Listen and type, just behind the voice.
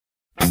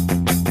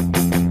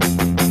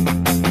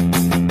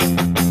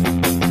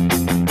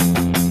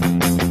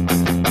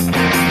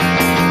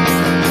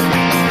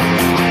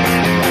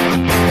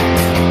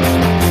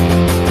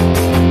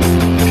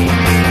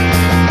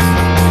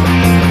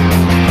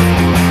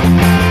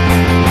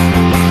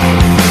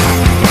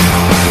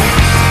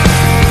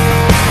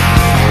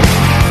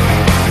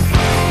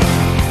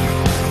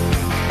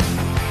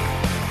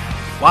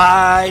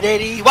White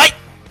 80 White.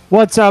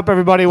 What's up,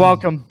 everybody?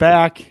 Welcome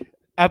back.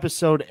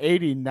 Episode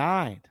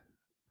 89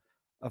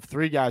 of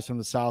Three Guys from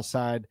the South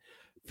Side.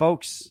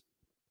 Folks,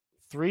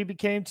 3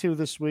 became 2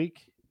 this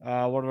week.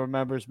 One of our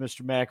members,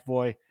 Mr.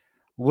 McAvoy,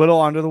 little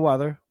under the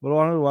weather,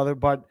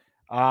 but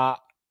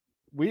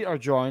we are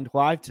joined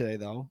live today,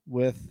 though,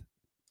 with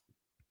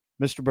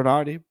Mr.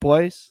 Bernardi.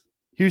 Blaze,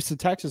 Houston,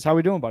 Texas. How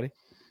we doing, buddy?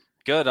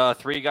 Good.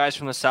 3 guys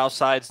from the South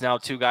Side's now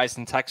 2 guys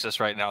in Texas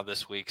right now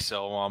this week.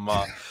 So I'm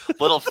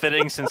little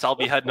fitting since I'll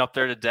be heading up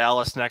there to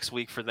Dallas next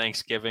week for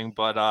Thanksgiving.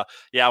 But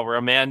yeah, we're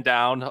a man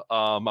down.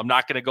 I'm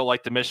not going to go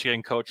like the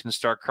Michigan coach and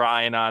start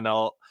crying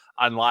on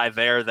live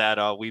air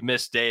that we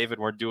missed Dave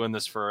and we're doing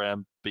this for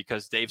him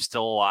because Dave's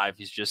still alive.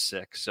 He's just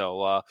sick.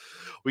 So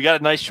we got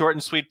a nice short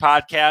and sweet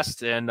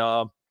podcast and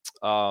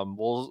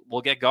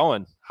we'll get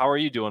going. How are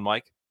you doing,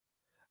 Mike?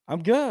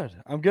 I'm good.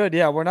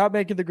 Yeah, we're not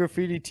making the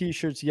graffiti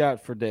T-shirts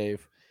yet for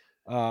Dave.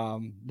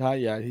 Not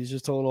yet. He's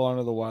just a little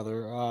under the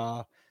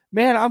weather.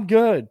 Man, I'm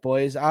good,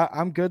 boys.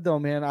 I'm good though,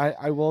 man.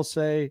 I will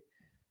say,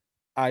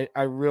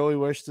 I really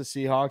wish the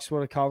Seahawks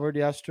would have covered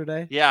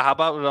yesterday. Yeah. How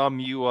about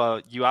you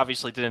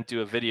obviously didn't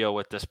do a video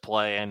with this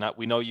play, and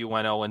we know you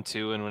went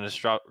 0-2 and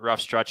went a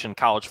rough stretch in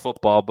college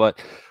football,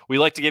 but we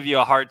like to give you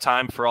a hard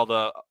time for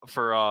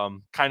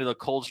kind of the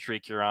cold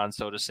streak you're on,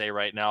 so to say,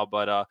 right now.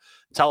 But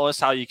tell us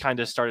how you kind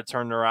of started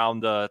turning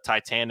around the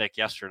Titanic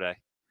yesterday.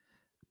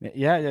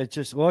 Yeah,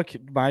 just look,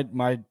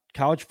 my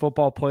college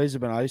football plays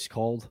have been ice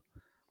cold.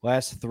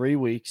 Last 3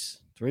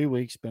 weeks. 3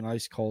 weeks been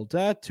ice cold.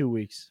 2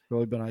 weeks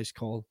really been ice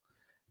cold.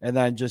 And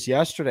then just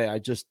yesterday, I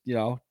just,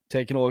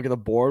 taking a look at the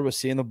board, was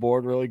seeing the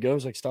board really good. It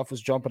was like stuff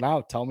was jumping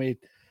out. Tell me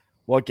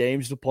what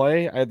games to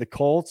play. I had the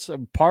Colts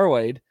and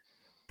parlayed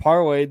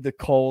the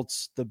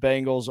Colts, the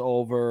Bengals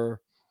over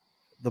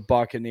the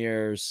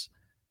Buccaneers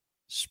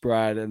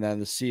spread, and then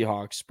the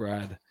Seahawks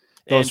spread.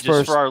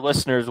 For our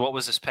listeners, what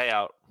was this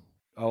payout?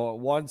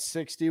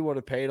 160 would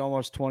have paid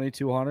almost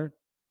 $2,200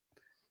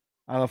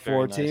 on a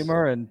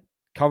 4-teamer, nice. And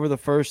cover the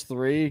first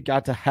 3.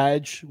 Got to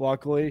hedge,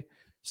 luckily.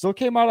 Still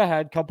came out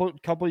ahead,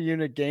 couple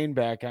unit gain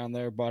back on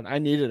there, but I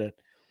needed it.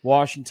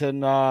 Washington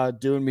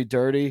doing me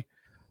dirty.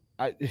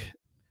 I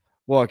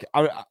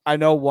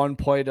know one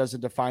play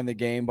doesn't define the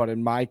game, but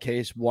in my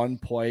case, one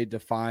play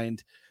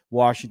defined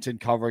Washington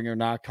covering or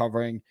not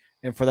covering.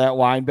 And for that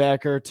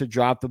linebacker to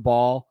drop the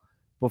ball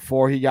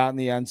before he got in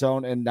the end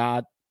zone and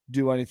not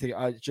do anything,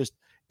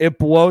 it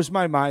blows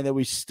my mind that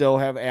we still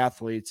have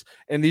athletes,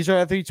 and these are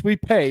athletes we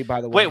pay, by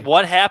the way. Wait,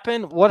 what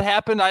happened?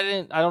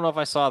 I don't know if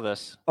I saw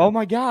this. Oh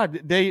my God.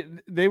 They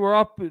were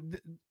up.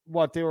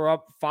 They were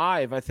up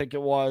 5, I think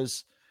it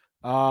was,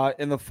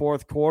 in the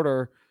fourth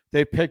quarter.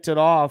 They picked it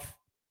off.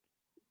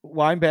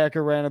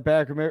 Linebacker ran it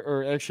back,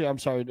 or actually, I'm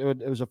sorry,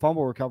 it was a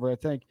fumble recovery, I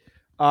think.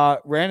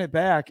 Ran it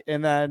back,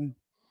 and then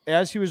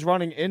as he was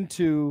running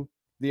into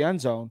the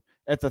end zone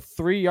at the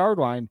 3-yard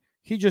line,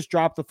 he just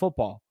dropped the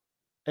football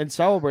and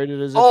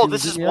celebrated as if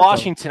this is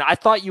Washington. I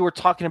thought you were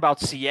talking about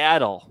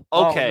Seattle.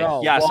 Okay.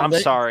 No. Yes, I'm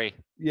sorry.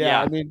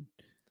 Yeah, I mean,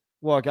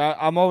 look,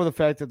 I'm over the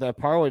fact that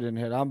parlay didn't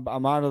hit.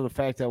 I'm out of the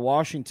fact that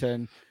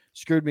Washington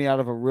screwed me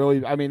out of a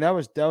really. I mean, that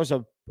was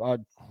a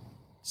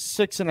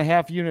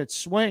 6.5 unit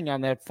swing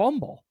on that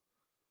fumble.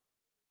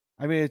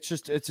 I mean, it's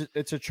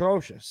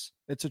atrocious.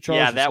 It's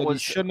atrocious. Yeah, he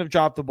shouldn't have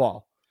dropped the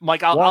ball.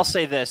 Mike, I'll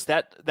say this: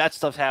 that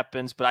stuff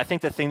happens, but I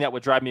think the thing that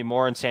would drive me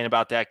more insane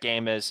about that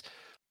game is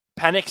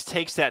Penix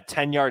takes that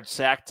 10-yard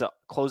sack to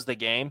close the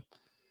game.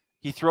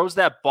 He throws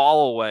that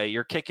ball away.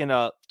 You're kicking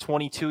a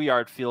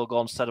 22-yard field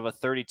goal instead of a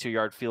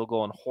 32-yard field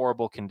goal in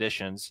horrible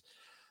conditions.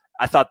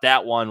 I thought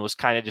that one was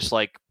kind of just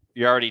like,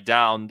 you're already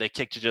down. They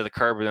kicked you to the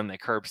curb, and then they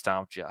curb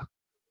stomped you.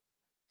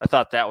 I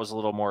thought that was a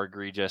little more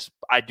egregious.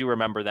 I do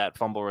remember that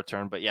fumble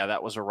return, but yeah,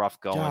 that was a rough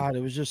going. God,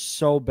 it was just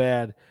so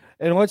bad.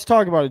 And let's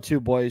talk about it too,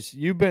 boys.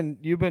 You've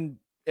been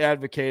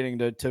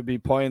advocating to be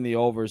playing the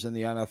overs in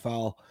the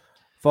NFL.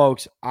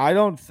 Folks,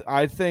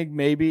 I think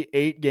maybe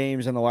 8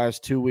 games in the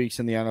last 2 weeks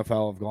in the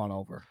NFL have gone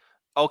over.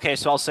 Okay,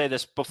 so I'll say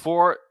this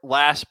before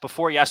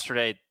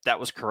yesterday, that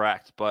was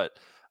correct. But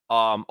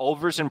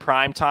overs in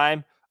prime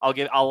time,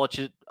 I'll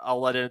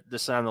let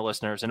this on the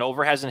listeners. An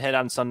over hasn't hit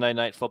on Sunday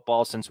Night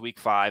Football since week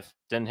 5.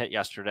 Didn't hit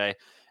yesterday.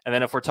 And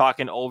then if we're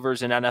talking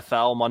overs in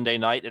NFL Monday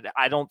night,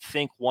 I don't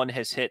think one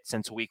has hit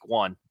since week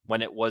 1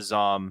 when it was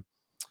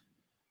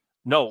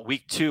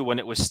week 2 when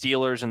it was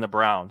Steelers and the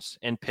Browns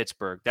in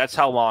Pittsburgh. That's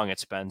how long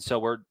it's been. So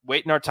we're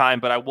waiting our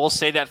time. But I will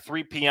say that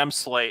 3 p.m.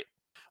 slate,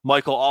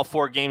 Michael, all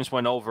 4 games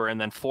went over,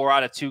 and then 4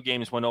 out of 2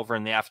 games went over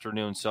in the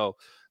afternoon. So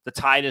the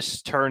tide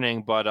is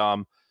turning. But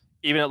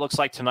even it looks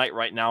like tonight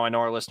right now, I know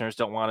our listeners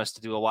don't want us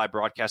to do a live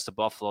broadcast of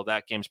Buffalo.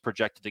 That game's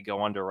projected to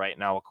go under right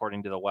now,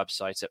 according to the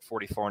websites, at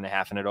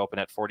 44.5, and it opened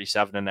at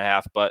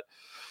 47.5. But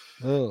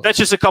that's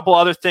just a couple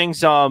other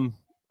things.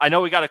 I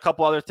know we got a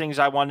couple other things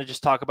I want to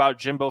just talk about.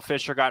 Jimbo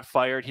Fisher got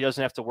fired. He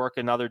doesn't have to work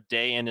another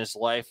day in his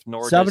life,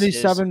 nor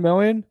 $77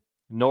 million.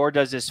 Nor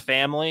does his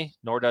family,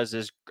 nor does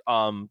his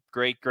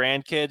great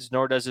grandkids,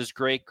 nor does his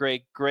great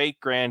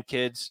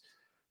grandkids,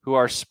 who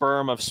are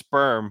sperm of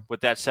sperm with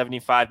that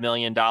 $75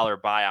 million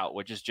buyout,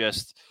 which is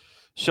just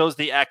shows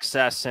the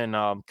excess in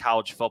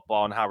college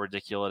football and how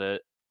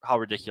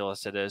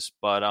ridiculous it is.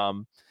 But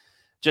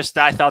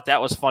I thought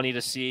that was funny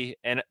to see.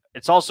 And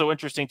it's also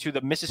interesting, too,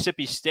 the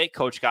Mississippi State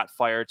coach got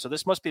fired. So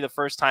this must be the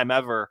first time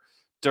ever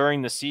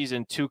during the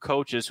season 2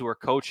 coaches who were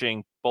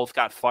coaching both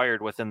got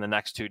fired within the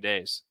next 2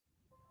 days.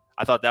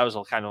 I thought that was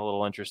kind of a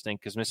little interesting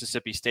because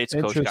Mississippi State's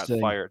coach got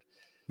fired.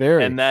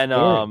 And then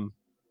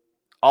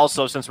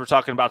also, since we're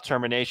talking about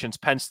terminations,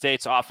 Penn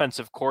State's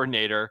offensive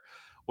coordinator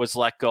was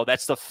let go.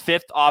 That's the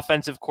 5th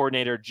offensive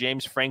coordinator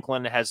James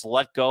Franklin has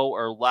let go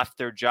or left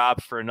their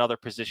job for another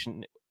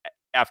position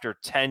after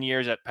 10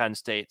 years at Penn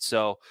State.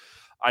 So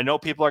I know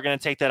people are going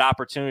to take that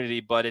opportunity,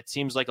 but it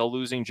seems like a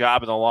losing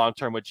job in the long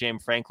term with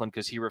James Franklin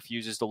because he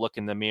refuses to look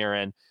in the mirror.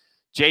 And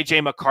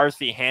J.J.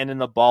 McCarthy handing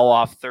the ball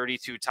off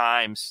 32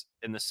 times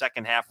in the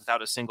second half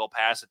without a single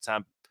pass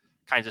attempt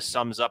kind of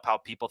sums up how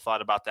people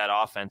thought about that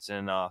offense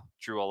and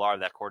Drew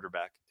Allard, that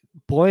quarterback.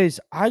 Boys,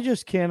 I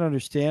just can't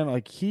understand.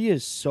 Like, he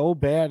is so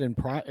bad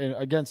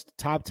against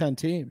top 10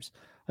 teams.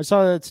 I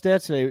saw that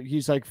stat today.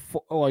 He's like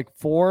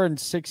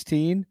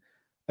 4-16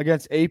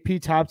 against AP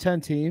top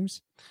 10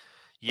 teams.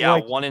 Yeah,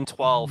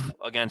 1-12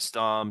 against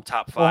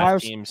top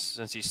 5 teams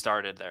since he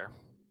started there.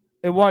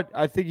 And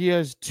I think he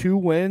has 2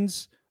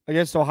 wins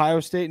against Ohio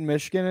State and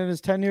Michigan in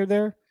his tenure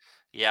there.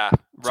 Yeah,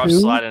 rough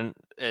sliding.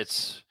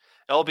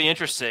 It'll be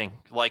interesting.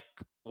 Like,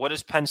 what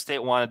does Penn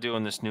State want to do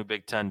in this new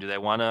Big Ten? Do they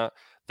want to?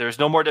 There's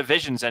no more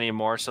divisions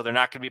anymore, so they're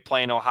not going to be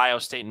playing Ohio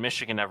State and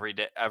Michigan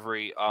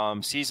every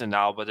season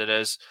now. But it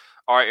is,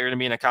 all right, you're going to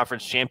be in a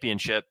conference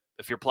championship.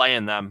 If you're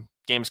playing them,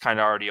 game's kind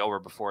of already over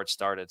before it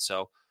started.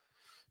 So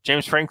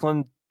James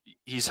Franklin,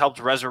 he's helped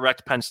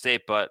resurrect Penn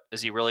State, but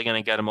is he really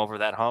going to get him over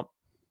that hump?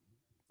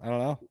 I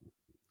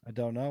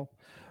don't know.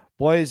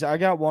 Boys, I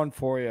got one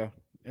for you,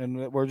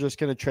 and we're just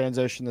going to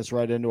transition this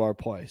right into our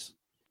place.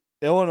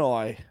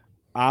 Illinois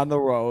on the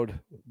road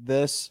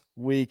this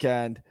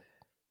weekend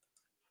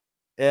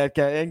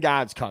in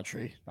God's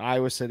country,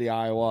 Iowa City,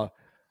 Iowa.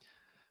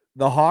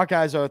 The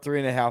Hawkeyes are a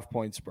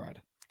 3.5-point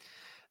spread.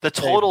 The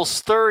total's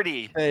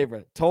 30.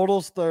 Favorite.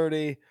 Total's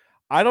 30.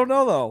 I don't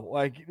know, though.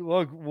 Like,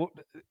 look,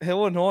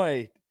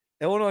 Illinois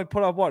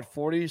put up,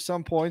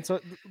 40-some points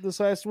this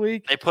last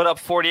week? They put up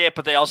 48,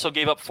 but they also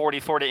gave up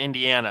 44 to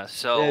Indiana.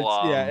 So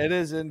it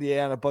is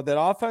Indiana, but that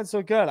offense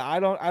so good.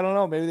 I don't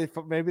know.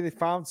 Maybe they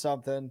found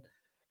something.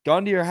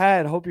 Gun to your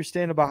head. Hope you're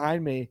standing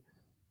behind me.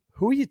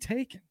 Who are you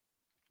taking?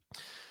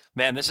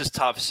 Man, this is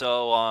tough.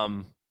 So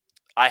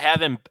I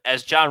have him,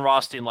 as John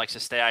Rothstein likes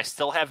to say, I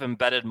still have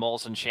embedded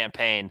moles in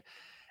Champaign.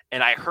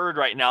 And I heard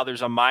right now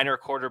there's a minor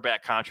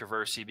quarterback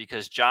controversy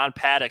because John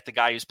Paddock, the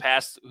guy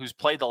who's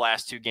played the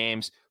last 2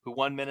 games, who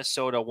won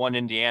Minnesota, won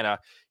Indiana,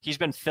 he's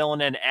been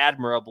filling in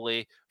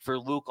admirably for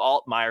Luke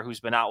Altmaier, who's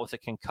been out with a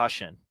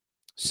concussion.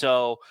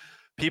 So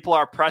people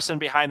are pressing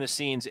behind the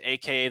scenes,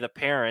 a.k.a. the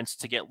parents,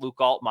 to get Luke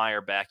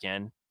Altmaier back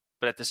in.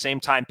 But at the same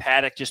time,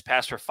 Paddock just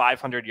passed for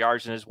 500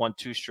 yards and has won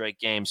 2 straight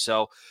games.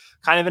 So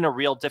kind of in a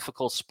real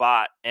difficult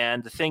spot.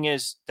 And the thing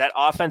is, that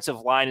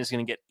offensive line is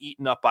going to get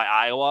eaten up by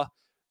Iowa.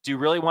 Do you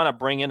really want to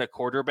bring in a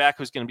quarterback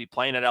who's going to be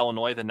playing at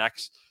Illinois the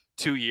next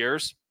 2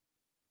 years,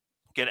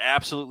 get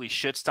absolutely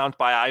shit-stomped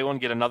by Iowa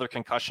and get another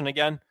concussion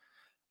again?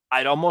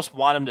 I'd almost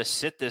want him to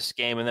sit this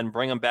game and then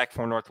bring him back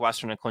from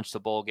Northwestern and clinch the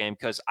bowl game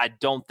because I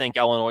don't think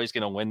Illinois is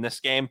going to win this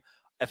game.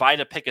 If I had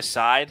to pick a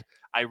side,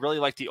 I really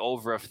like the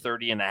over of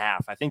 30.5.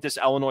 I think this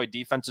Illinois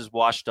defense is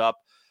washed up.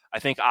 I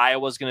think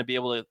Iowa's going to be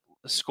able to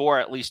score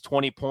at least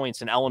 20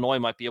 points, and Illinois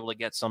might be able to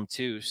get some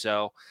too.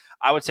 So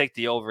I would take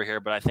the over here,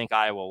 but I think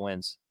Iowa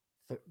wins.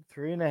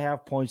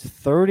 3.5 points,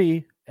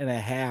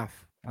 30.5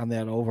 on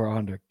that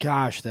over-under.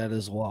 Gosh, that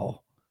is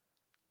low.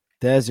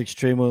 That is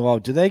extremely low.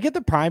 Do they get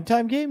the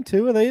primetime game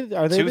too? Are they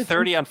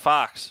 2:30 on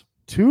Fox?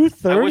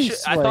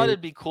 2:30. I thought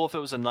it'd be cool if it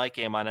was a night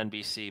game on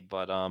NBC,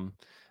 but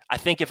I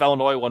think if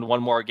Illinois won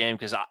one more game,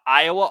 because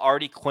Iowa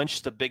already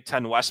clinched the Big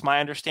Ten West, my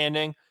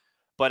understanding.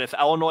 But if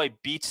Illinois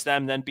beats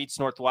them, then beats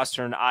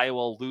Northwestern,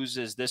 Iowa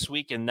loses this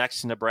week, and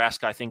next to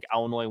Nebraska, I think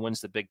Illinois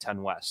wins the Big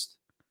Ten West.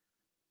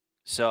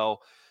 So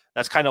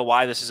that's kind of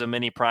why this is a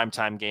mini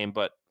primetime game.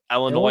 But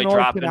Illinois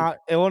dropping.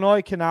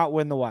 Illinois cannot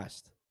win the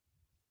West.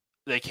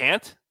 They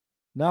can't?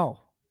 No.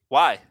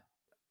 Why?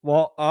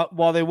 Well,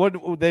 they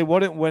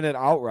wouldn't win it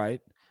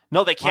outright.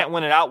 No, they can't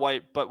win it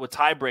outright, but with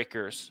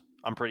tiebreakers,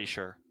 I'm pretty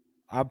sure.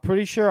 I'm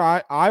pretty sure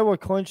Iowa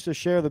clinched a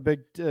share of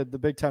the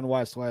Big Ten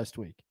West last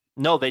week.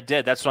 No, they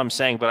did. That's what I'm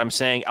saying. But I'm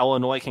saying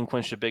Illinois can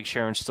clinch a big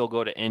share and still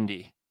go to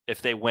Indy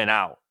if they win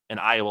out and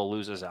Iowa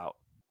loses out.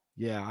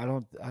 Yeah, I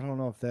don't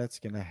know if that's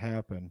going to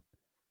happen.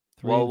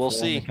 Well, we'll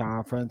see. In the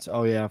conference.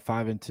 Oh yeah,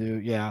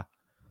 5-2.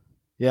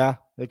 Yeah,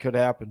 it could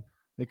happen.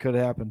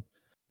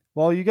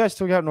 Well, you guys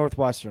still got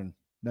Northwestern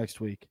next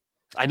week.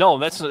 I know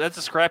that's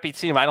a scrappy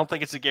team. I don't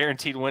think it's a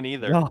guaranteed win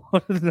either. No,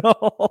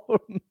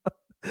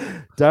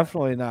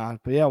 definitely not.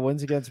 But yeah,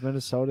 wins against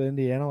Minnesota,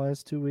 Indiana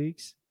last 2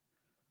 weeks.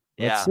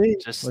 Let's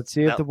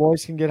see if the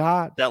boys can get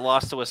hot. That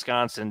loss to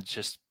Wisconsin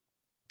just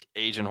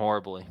aging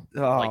horribly,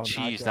 like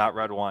cheese, not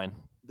red wine.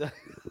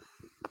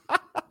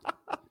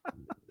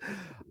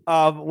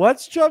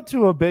 Let's jump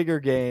to a bigger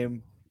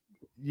game.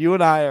 You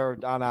and I are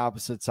on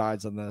opposite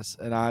sides on this,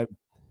 and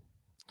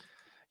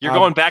You're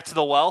going back to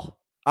the well?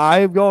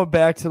 I'm going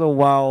back to the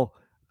well.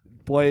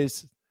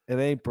 Boys, it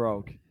ain't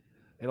broke.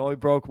 It only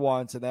broke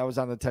once, and that was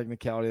on the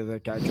technicality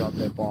that guy dropped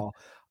that ball.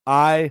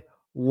 I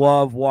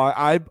love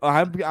why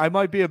I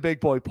might be a big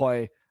boy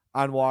play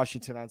on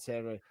Washington on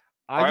Saturday.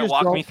 All right,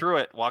 walk me through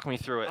it. Walk me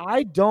through it.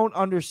 I don't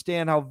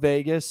understand how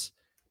Vegas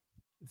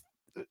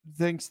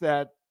thinks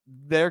that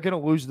they're going to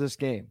lose this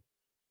game.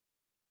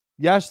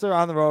 Yes, they're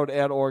on the road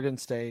at Oregon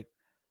State.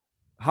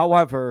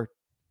 However,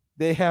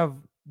 they have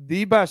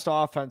the best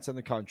offense in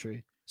the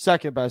country.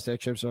 Second best,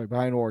 actually, I'm sorry,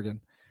 behind Oregon.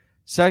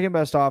 Second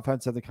best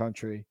offense in the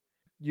country.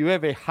 You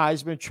have a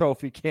Heisman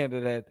Trophy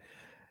candidate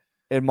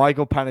in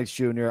Michael Penix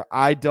Jr.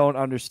 I don't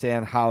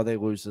understand how they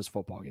lose this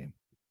football game.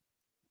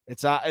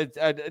 It's not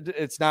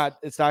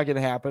going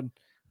to happen.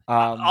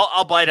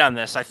 I'll bite on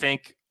this. I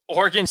think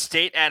Oregon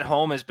State at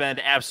home has been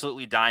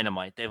absolutely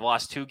dynamite. They've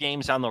lost 2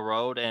 games on the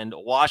road, and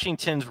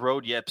Washington's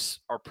road yips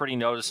are pretty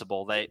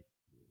noticeable. They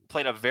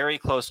played a very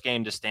close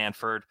game to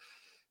Stanford.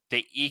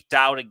 They eked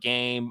out a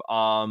game.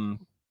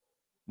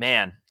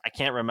 Man, I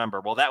can't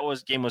remember. Well,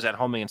 game was at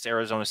home against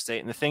Arizona State.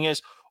 And the thing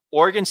is,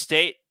 Oregon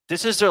State,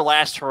 this is their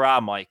last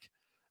hurrah, Mike.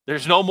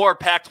 There's no more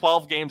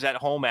Pac-12 games at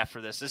home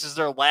after this. This is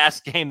their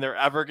last game they're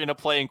ever going to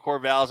play in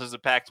Corvallis as a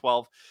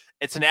Pac-12.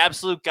 It's an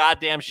absolute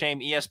goddamn shame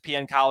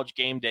ESPN College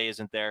Game Day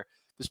isn't there.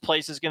 This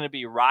place is going to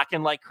be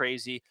rocking like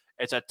crazy.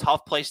 It's a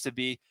tough place to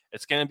be.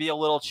 It's going to be a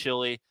little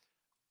chilly.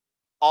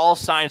 All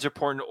signs are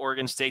pointing to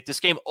Oregon State. This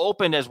game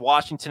opened as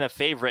Washington a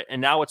favorite,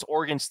 and now it's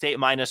Oregon State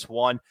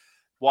 -1.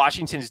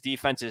 Washington's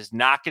defense is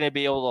not going to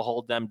be able to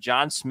hold them.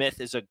 John Smith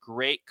is a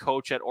great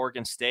coach at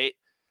Oregon State.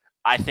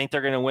 I think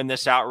they're going to win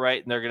this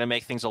outright, and they're going to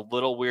make things a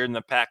little weird in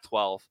the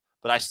Pac-12.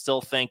 But I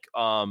still think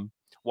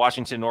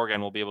Washington and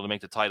Oregon will be able to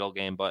make the title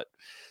game. But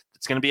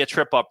it's going to be a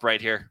trip up right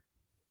here.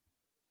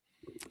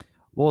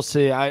 We'll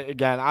see.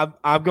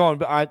 I'm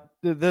going.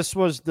 This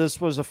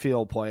was a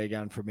field play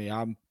again for me.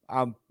 I'm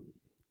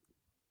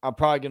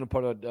probably going to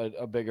put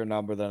a bigger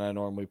number than I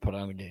normally put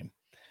on a game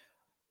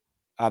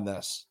on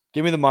this.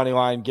 Give me the money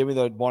line. Give me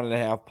the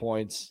 1.5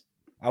 points.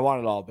 I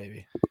want it all,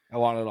 baby. I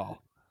want it all.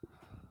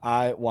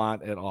 I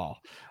want it all.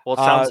 Well, it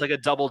sounds like a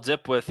double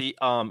dip with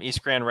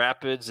East Grand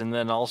Rapids and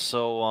then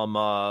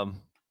also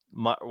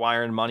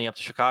wiring money up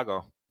to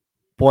Chicago.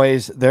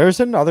 Boys,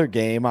 there's another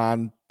game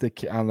on the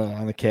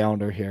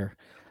calendar here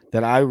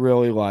that I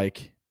really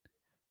like,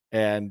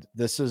 and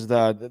this is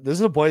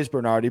a Blaise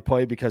Bernardi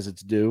play because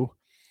it's due.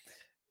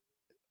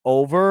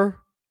 Over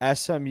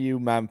SMU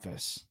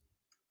Memphis.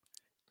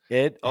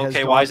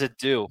 Why is it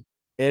due?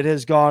 It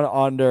has gone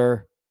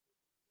under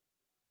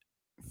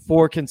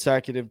 4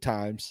 consecutive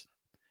times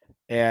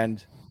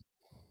and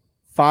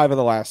 5 of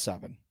the last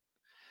 7.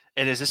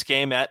 And is this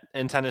game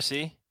in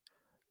Tennessee?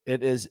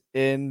 It is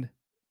in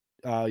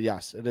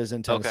yes, it is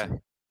in Tennessee. Okay.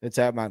 It's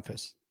at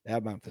Memphis.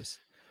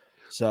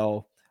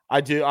 So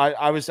I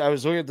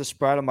was looking at the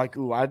spread. I'm like,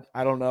 ooh, I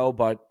don't know,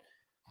 but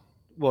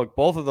look,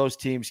 both of those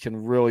teams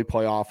can really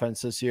play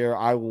offense this year.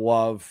 I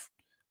love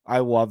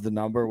the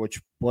number,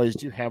 which Blaise,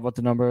 do you have what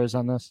the number is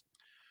on this?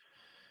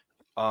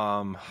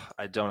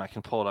 I don't. I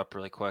can pull it up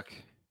really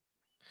quick.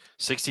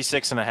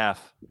 66.5.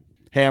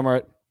 Hammer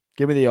it.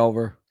 Give me the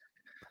over.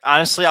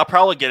 Honestly, I'll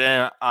probably get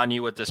in on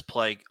you with this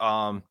play.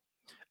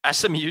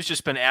 SMU's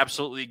just been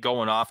absolutely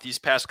going off these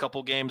past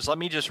couple games. Let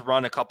me just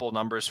run a couple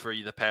numbers for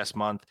you the past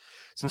month.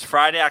 Since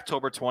Friday,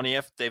 October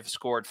 20th, they've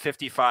scored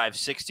 55,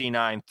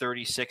 69,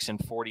 36,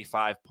 and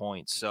 45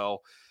 points.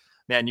 So,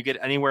 man, you get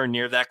anywhere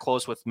near that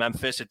close with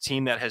Memphis, a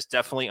team that has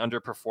definitely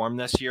underperformed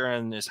this year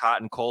and is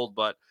hot and cold.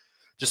 But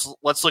just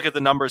let's look at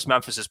the numbers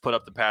Memphis has put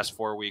up the past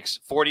 4 weeks.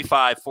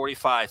 45,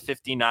 45,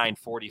 59,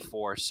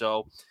 44.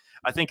 So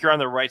I think you're on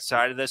the right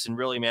side of this. And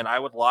really, man, I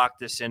would lock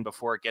this in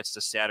before it gets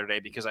to Saturday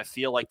because I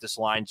feel like this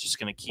line's just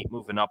going to keep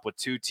moving up with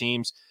 2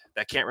 teams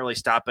that can't really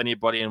stop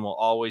anybody and will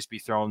always be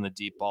throwing the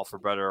deep ball for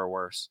better or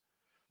worse.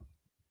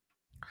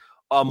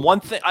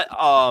 One thing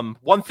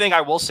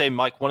I will say,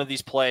 Mike, one of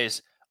these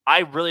plays, I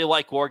really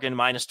like Oregon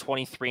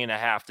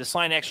 -23.5. This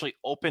line actually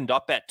opened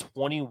up at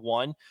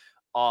 21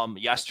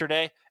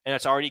 yesterday, and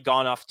it's already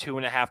gone off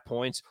 2.5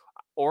 points.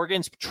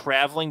 Oregon's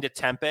traveling to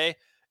Tempe.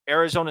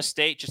 Arizona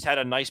State just had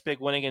a nice big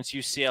win against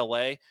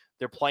UCLA.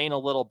 They're playing a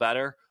little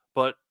better,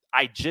 but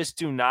I just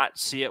do not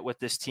see it with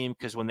this team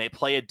because when they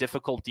play a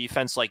difficult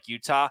defense like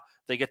Utah,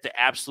 they get the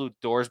absolute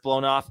doors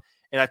blown off.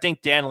 And I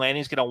think Dan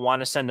Lanning's going to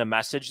want to send a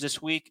message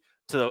this week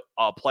to the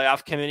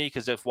playoff committee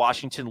because if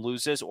Washington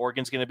loses,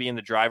 Oregon's going to be in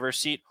the driver's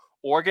seat.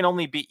 Oregon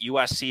only beat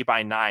USC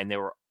by 9. They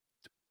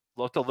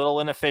looked a little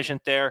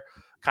inefficient there,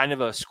 kind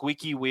of a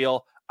squeaky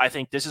wheel. I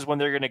think this is when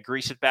they're going to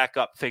grease it back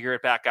up, figure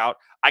it back out.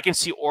 I can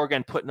see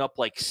Oregon putting up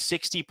like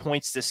 60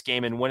 points this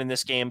game and winning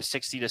this game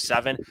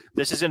 60-7.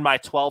 This is in my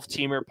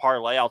 12-teamer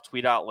parlay. I'll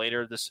tweet out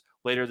later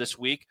this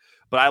week.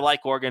 But I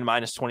like Oregon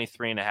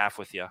 -23.5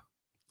 with you.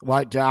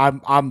 What?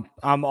 I'm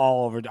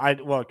all over.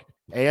 Look,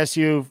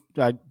 ASU.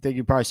 I think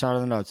you probably saw it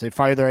in the notes. They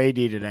fired their AD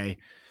today,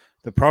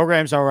 The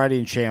program's already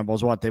in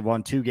shambles. They've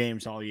won 2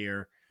 games all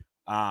year.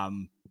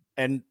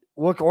 And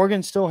look,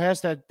 Oregon still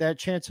has that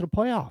chance of the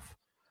playoff.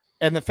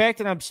 And the fact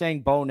that I'm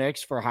saying Bo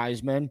Nix for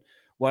Heisman,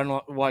 when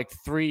like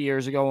 3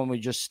 years ago when we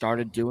just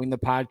started doing the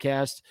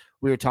podcast,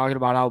 we were talking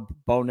about how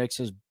Bo Nix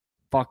has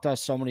fucked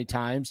us so many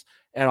times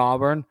at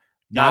Auburn.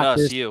 Not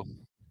us, you.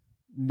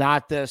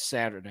 Not this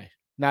Saturday.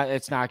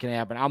 It's not going to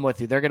happen. I'm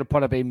with you. They're going to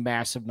put up a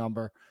massive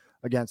number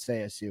against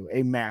ASU.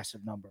 A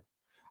massive number.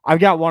 I've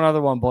got one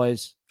other one,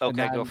 boys.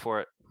 Okay, go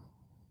for it.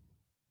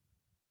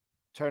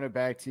 Turn it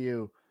back to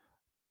you.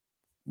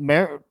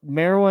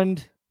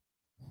 Maryland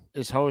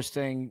is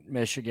hosting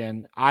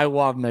Michigan. I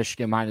love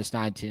Michigan minus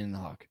 19 in the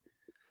hook.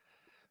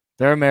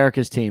 They're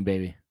America's team,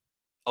 baby.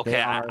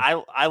 Okay,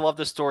 I love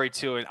the story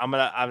too, and I'm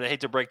gonna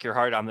hate to break your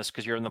heart on this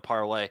because you're in the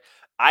parlay.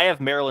 I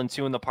have Maryland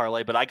 2 in the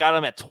parlay, but I got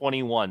them at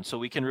 21, so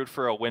we can root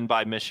for a win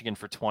by Michigan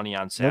for 20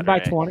 on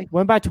Saturday.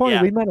 Win by 20.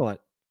 Yeah. We medal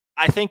it.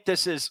 I think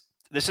this is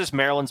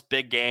Maryland's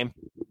big game.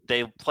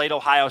 They played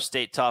Ohio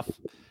State tough.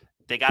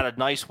 They got a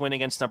nice win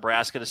against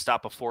Nebraska to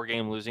stop a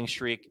 4-game losing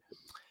streak.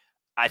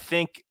 I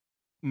think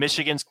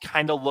Michigan's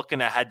kind of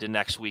looking ahead to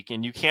next week,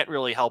 and you can't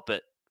really help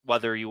it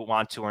whether you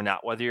want to or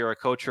not, whether you're a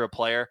coach or a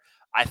player.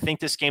 I think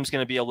this game's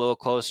going to be a little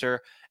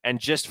closer. And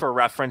just for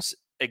reference,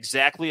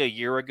 exactly a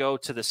year ago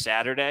to the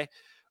Saturday,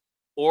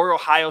 or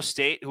Ohio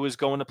State, who was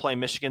going to play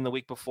Michigan the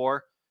week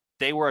before,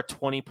 they were a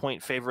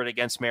 20-point favorite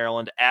against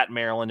Maryland at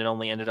Maryland and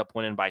only ended up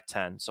winning by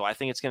 10. So I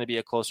think it's going to be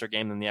a closer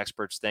game than the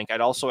experts think.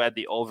 I'd also add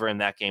the over in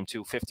that game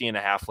too.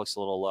 50.5 looks a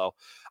little low.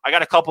 I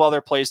got a couple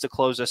other plays to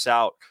close us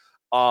out.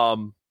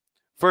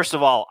 First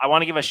of all, I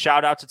want to give a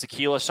shout out to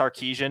Tequila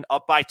Sarkisian,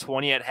 up by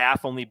 20 at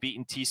half, only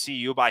beating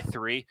TCU by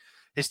 3.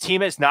 His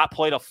team has not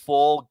played a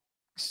full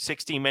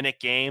 60-minute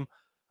game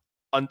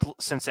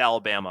since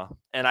Alabama,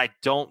 and I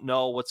don't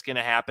know what's going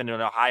to happen in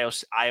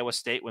Iowa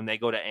State when they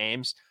go to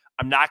Ames.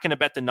 I'm not going to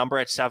bet the number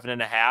at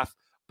 7.5,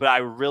 but I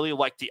really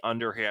like the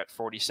under here at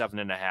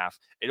 47.5.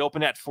 It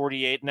opened at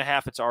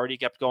 48.5. It's already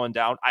kept going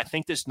down. I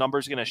think this number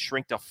is going to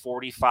shrink to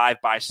 45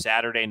 by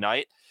Saturday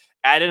night.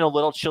 Add in a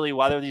little chilly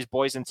weather, these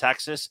boys in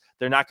Texas,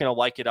 they're not going to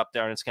like it up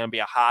there, and it's going to be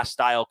a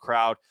hostile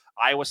crowd.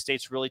 Iowa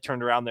State's really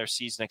turned around their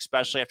season,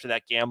 especially after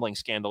that gambling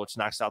scandal, which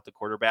knocks out the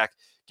quarterback.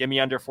 Give me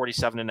under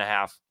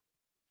 47.5.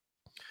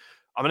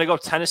 I'm going to go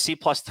Tennessee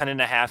plus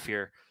 10.5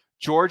 here.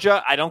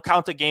 Georgia, I don't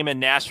count the game in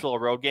Nashville, a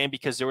road game,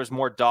 because there was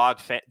more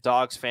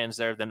Dogs fans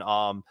there than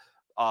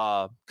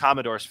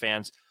Commodores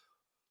fans.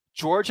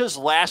 Georgia's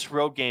last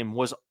road game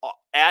was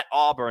at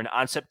Auburn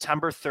on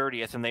September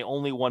 30th, and they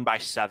only won by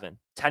 7.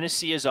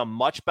 Tennessee is a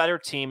much better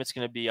team. It's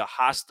going to be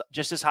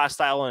just as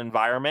hostile an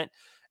environment,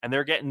 and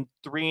they're getting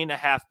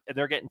 3.5.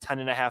 They're getting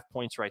 10.5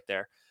 points right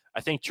there.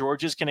 I think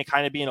Georgia's going to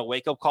kind of be in a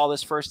wake-up call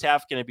this first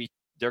half.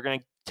 They're going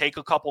to take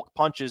a couple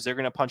punches. They're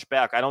going to punch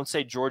back. I don't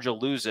say Georgia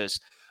loses,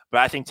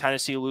 but I think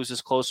Tennessee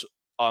loses closer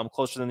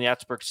than the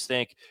experts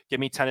think. Give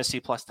me Tennessee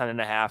plus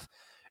 10.5.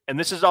 And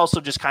this is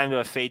also just kind of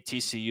a fade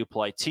TCU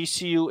play.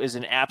 TCU is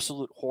an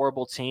absolute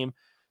horrible team.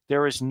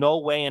 There is no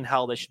way in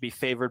hell they should be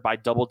favored by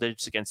double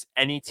digits against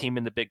any team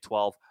in the Big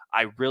 12.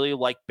 I really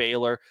like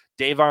Baylor.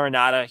 Dave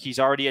Arenado, he's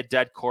already a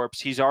dead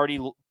corpse. He's already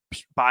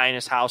buying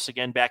his house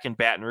again back in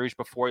Baton Rouge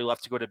before he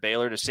left to go to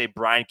Baylor to save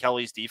Brian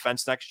Kelly's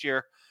defense next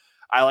year.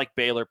 I like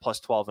Baylor plus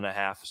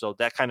 12.5. So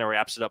that kind of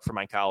wraps it up for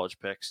my college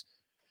picks.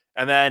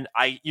 And then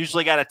I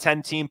usually got a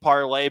 10-team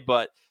parlay,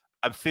 but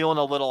I'm feeling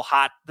a little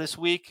hot this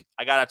week.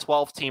 I got a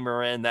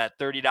 12-teamer in that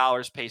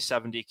 $30 pays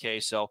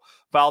 $70K. So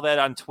follow that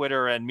on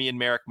Twitter, and me and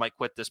Merrick might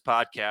quit this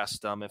podcast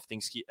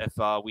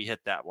if we hit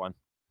that one.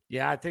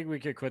 Yeah, I think we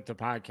could quit the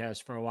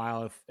podcast for a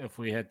while if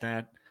we hit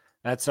that.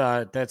 That's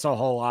a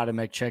whole lot of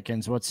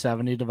McChickens. What's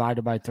 70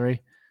 divided by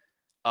 3?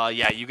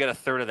 Yeah, you get a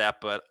third of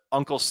that, but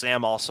Uncle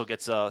Sam also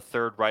gets a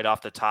third right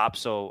off the top.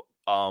 So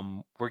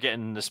we're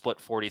getting the split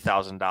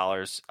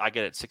 $40,000. I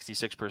get it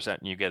 66%,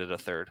 and you get it a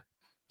third.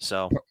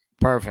 So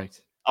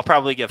perfect. I'll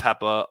probably give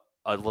Hep a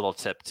little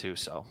tip too.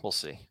 So we'll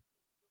see.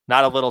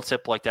 Not a little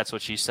tip like that's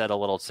what she said. A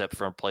little tip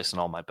for placing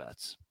all my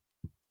bets.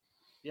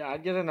 Yeah,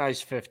 I'd get a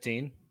nice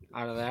 15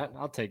 out of that.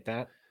 I'll take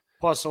that.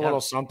 Plus a little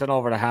something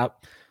over the Hep.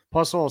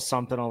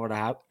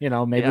 You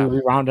know, maybe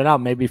we round it out.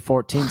 Maybe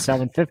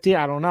 14,750.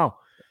 I don't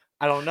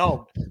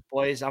know,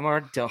 boys. I'm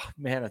already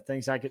man of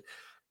things I could.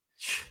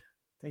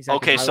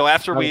 Okay, so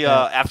after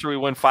we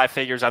win 5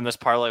 figures on this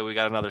parlay, we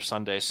got another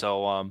Sunday.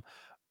 So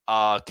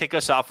kick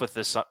us off with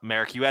this,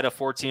 Merrick. You had a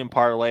 14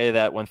 parlay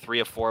that went 3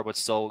 of 4, but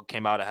still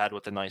came out ahead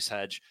with a nice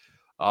hedge.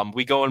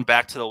 We going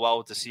back to the well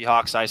with the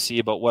Seahawks, I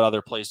see. But what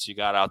other plays you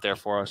got out there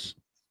for us?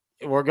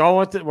 We're going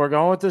with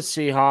the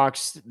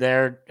Seahawks.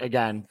 There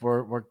again.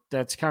 We're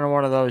that's kind of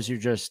one of those you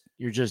just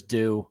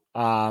do.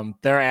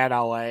 They're at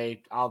LA.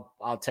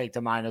 I'll take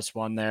the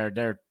 -1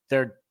 there.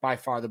 They're by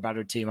far the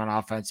better team on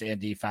offense and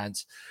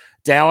defense.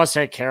 Dallas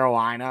at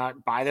Carolina.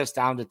 Buy this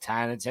down to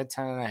 10. It's at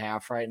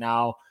 10.5 right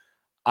now.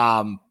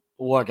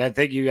 Look, I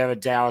think you have a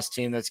Dallas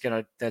team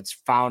that's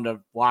found a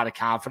lot of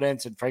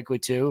confidence, and frankly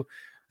too,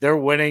 they're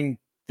winning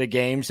the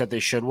games that they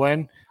should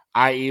win.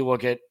 I.e.,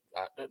 look at,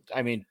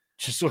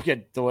 Just look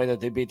at the way that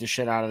they beat the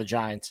shit out of the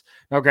Giants.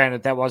 Now,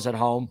 granted, that was at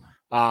home.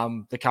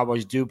 The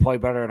Cowboys do play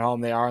better at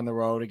home. They are on the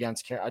road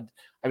against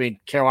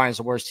Carolina's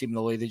the worst team in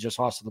the league. They just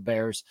lost to the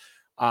Bears.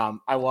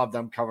 I love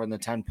them covering the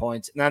 10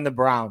 points. And then the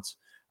Browns.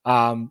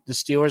 The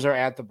Steelers are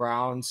at the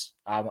Browns.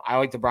 I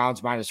like the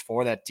Browns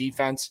 -4. That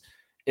defense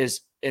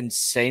is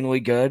insanely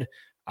good.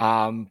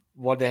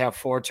 They have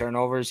 4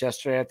 turnovers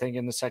yesterday, I think,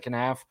 in the second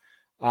half.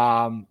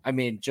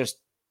 Just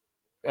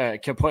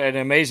an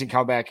amazing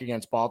comeback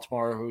against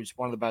Baltimore, who's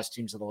one of the best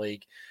teams in the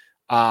league.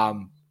 I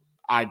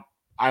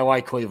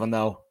like Cleveland,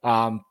 though.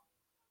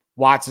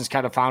 Watson's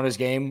kind of found his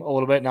game a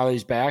little bit now that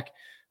he's back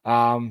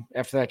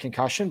after that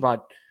concussion.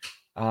 But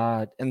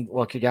and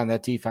look, again,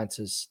 that defense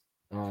is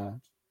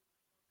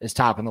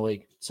top in the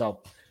league.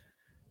 So,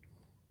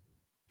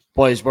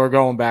 boys, we're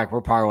going back.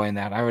 We're parlaying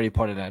that. I already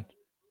put it in.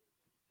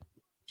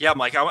 Yeah,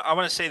 Mike, I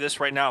want to say this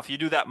right now. If you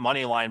do that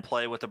money line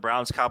play with the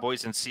Browns,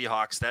 Cowboys, and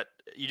Seahawks, that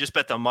you just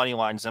bet the money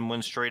lines and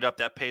win straight up,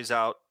 that pays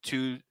out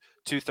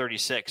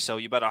 $236. So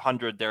you bet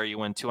 100 there, you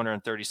win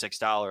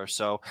 $236.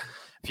 So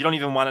if you don't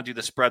even want to do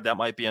the spread, that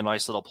might be a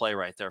nice little play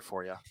right there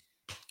for you.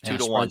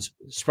 2-1.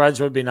 Spreads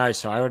would be nice.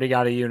 So I already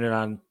got a unit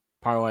on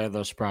parlay of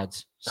those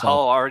spreads. So.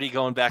 Oh, already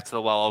going back to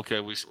the well.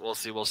 Okay, we'll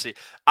see.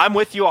 I'm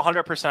with you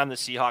 100% on the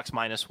Seahawks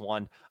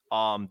 -1.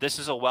 This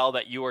is a well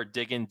that you are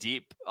digging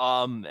deep,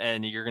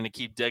 and you're going to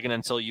keep digging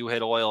until you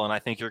hit oil, and I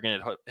think you're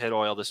going to hit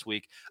oil this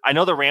week. I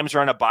know the Rams are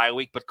on a bye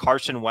week, but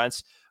Carson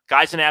Wentz,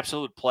 guy's an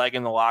absolute plague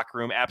in the locker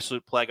room,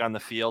 absolute plague on the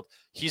field.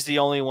 He's the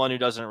only one who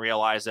doesn't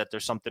realize that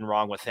there's something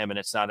wrong with him, and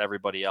it's not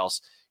everybody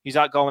else. He's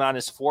out going on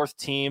his 4th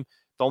team.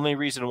 The only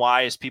reason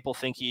why is people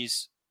think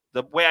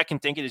the way I can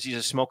think it is he's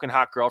a smoking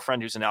hot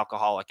girlfriend who's an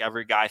alcoholic.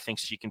 Every guy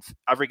thinks he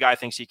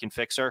can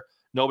fix her.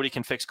 Nobody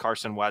can fix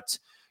Carson Wentz.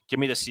 Give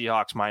me the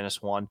Seahawks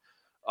 -1.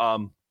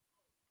 And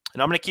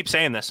I'm going to keep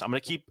saying this.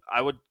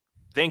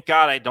 Thank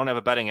God I don't have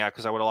a betting app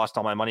because I would have lost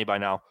all my money by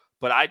now.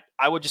 But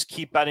I would just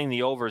keep betting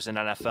the overs in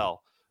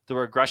NFL. The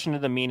regression to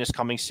the mean is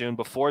coming soon.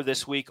 Before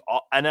this week,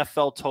 all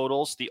NFL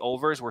totals, the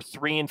overs were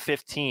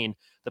 3-15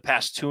 the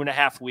past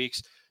 2.5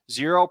 weeks.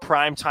 0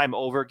 primetime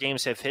over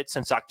games have hit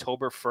since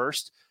October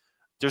 1st.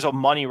 There's a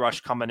money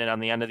rush coming in on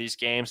the end of these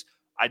games.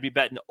 I'd be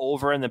betting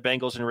over in the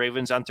Bengals and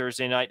Ravens on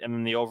Thursday night and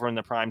then the over in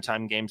the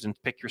primetime games and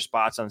pick your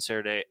spots on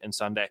Saturday and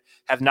Sunday.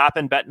 Have not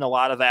been betting a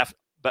lot of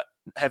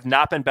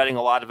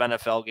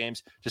NFL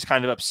games, just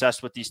kind of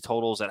obsessed with these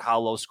totals at how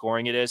low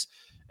scoring it is.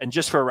 And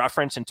just for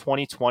reference, in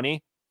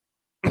 2020,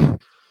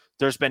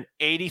 there's been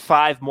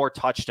 85 more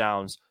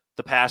touchdowns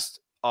the past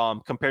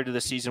compared to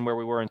the season where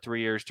we were in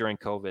 3 years during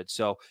COVID.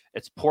 So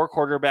it's poor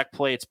quarterback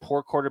play. It's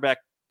poor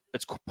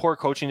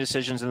coaching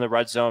decisions in the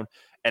red zone.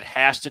 It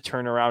has to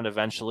turn around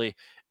eventually,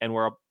 and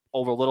we're a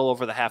little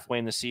over the halfway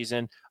in the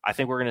season. I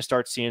think we're going to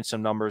start seeing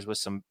some numbers with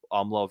some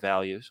low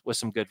values, with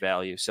some good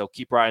value. So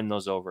keep riding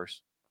those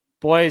overs.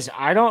 Boys,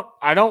 I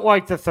don't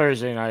like the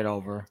Thursday night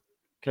over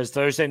because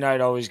Thursday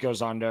night always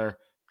goes under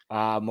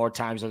more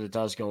times than it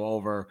does go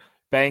over.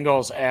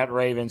 Bengals at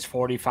Ravens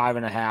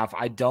 45.5.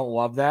 I don't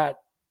love that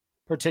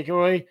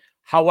particularly.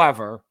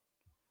 However,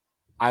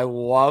 I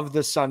love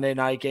the Sunday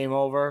night game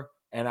over,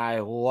 and I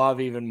love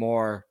even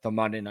more the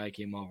Monday night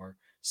game over.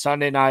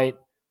 Sunday night,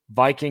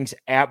 Vikings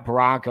at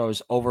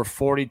Broncos over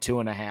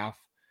 42.5.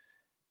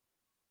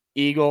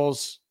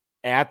 Eagles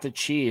at the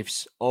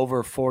Chiefs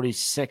over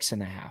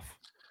 46.5.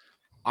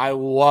 I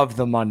love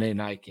the Monday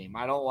night game.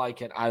 I don't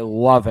like it. I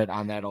love it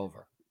on that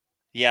over.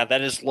 Yeah,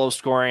 that is low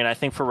scoring. I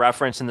think for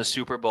reference, in the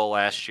Super Bowl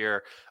last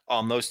year,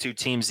 those two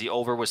teams, the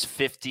over was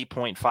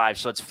 50.5.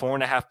 So it's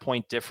 4.5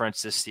 point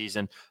difference this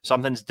season.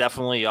 Something's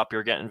definitely up.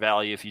 You're getting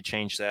value if you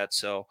change that.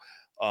 So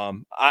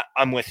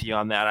I'm with you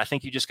on that. I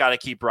think you just got to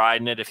keep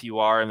riding it if you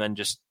are, and then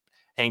just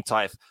hang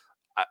tight.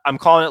 I'm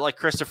calling it like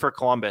Christopher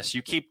Columbus.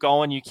 You keep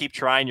going, you keep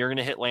trying, you're going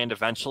to hit land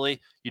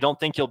eventually. You don't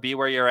think you'll be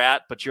where you're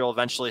at, but you'll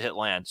eventually hit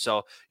land.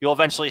 So you'll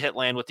eventually hit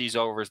land with these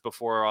overs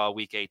before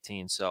week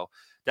 18. So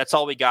that's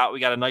all we got. We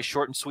got a nice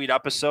short and sweet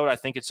episode. I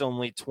think it's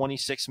only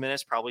 26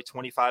 minutes, probably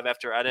 25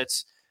 after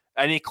edits.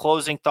 Any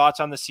closing thoughts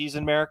on the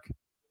season, Merrick?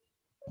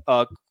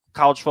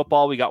 College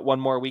football, we got one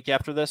more week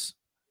after this.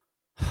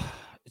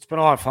 It's been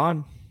a lot of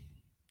fun.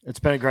 It's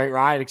been a great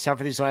ride, except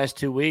for these last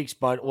 2 weeks.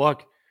 But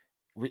look,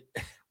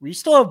 we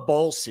still have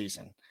bowl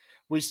season.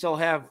 We still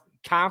have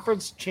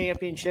conference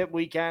championship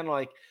weekend.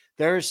 Like,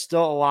 there's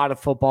still a lot of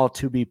football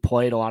to be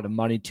played, a lot of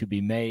money to be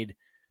made.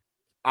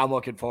 I'm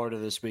looking forward to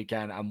this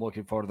weekend. I'm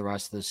looking forward to the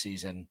rest of the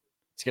season.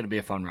 It's going to be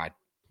a fun ride.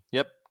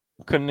 Yep.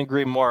 Couldn't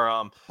agree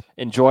more.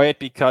 Enjoy it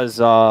because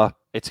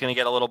it's going to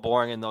get a little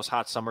boring in those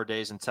hot summer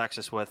days in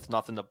Texas with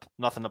nothing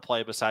to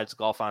play besides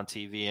golf on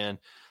TV. And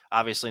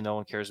obviously no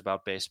one cares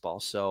about baseball.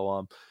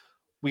 So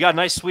we got a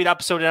nice, sweet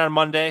episode in on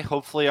Monday.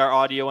 Hopefully our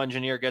audio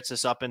engineer gets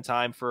us up in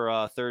time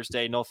for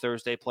Thursday. No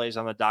Thursday plays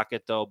on the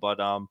docket, though. But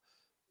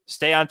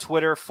stay on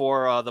Twitter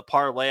for the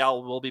parlay.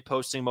 We'll be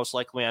posting most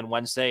likely on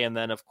Wednesday. And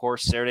then, of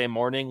course, Saturday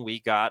morning, we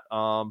got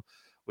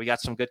we got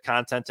some good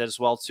content as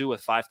well too with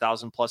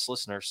 5,000 plus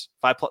listeners,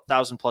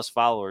 5,000 plus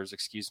followers.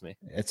 Excuse me.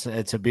 It's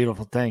a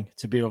beautiful thing.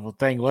 It's a beautiful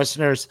thing.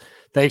 Listeners,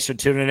 thanks for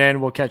tuning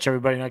in. We'll catch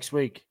everybody next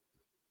week.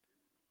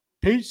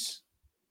 Peace.